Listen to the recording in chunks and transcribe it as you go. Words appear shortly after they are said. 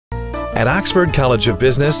At Oxford College of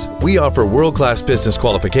Business, we offer world-class business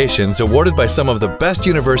qualifications awarded by some of the best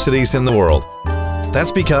universities in the world.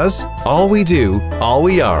 That's because all we do, all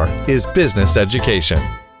we are, is business education.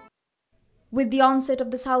 With the onset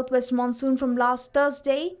of the southwest monsoon from last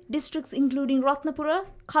Thursday, districts including Ratnapura,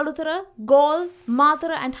 Kalutara, Galle,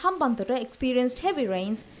 Mathura and Hambantota experienced heavy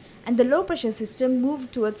rains and the low pressure system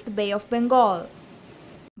moved towards the Bay of Bengal.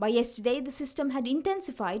 By yesterday, the system had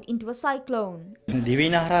intensified into a cyclone.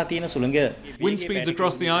 Wind speeds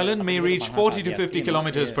across the island may reach 40 to 50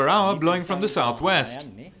 kilometers per hour blowing from the southwest.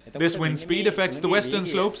 This wind speed affects the western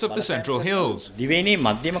slopes of the central hills. The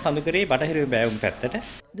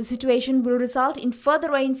situation will result in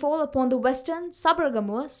further rainfall upon the western,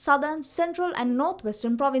 Sabaragamuwa, southern, central and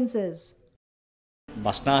northwestern provinces.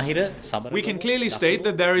 We can clearly state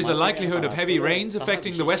that there is a likelihood of heavy rains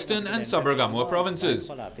affecting the western and Sabaragamuwa provinces.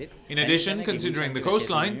 In addition, considering the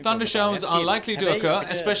coastline, thunder showers are likely to occur,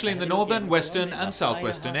 especially in the northern, western and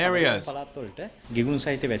southwestern areas.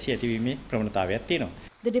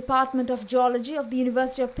 The Department of Geology of the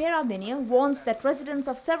University of Peradeniya warns that residents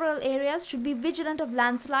of several areas should be vigilant of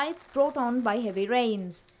landslides brought on by heavy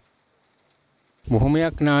rains.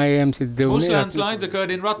 Most landslides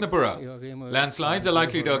occurred in Ratnapura. Landslides are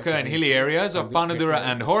likely to occur in hilly areas of Panadura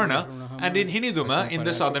and Horana and in Hiniduma in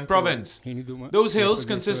the southern province. Those hills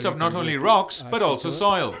consist of not only rocks but also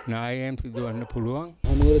soil.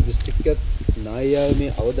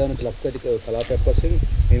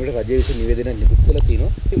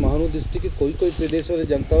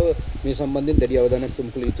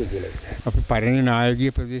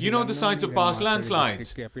 You know the sites of past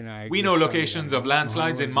landslides. We know locations of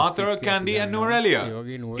landslides in Mathura, Kandy and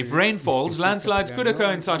Nuwara. If rain falls, landslides could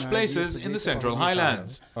occur in such places in the central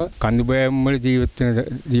highlands.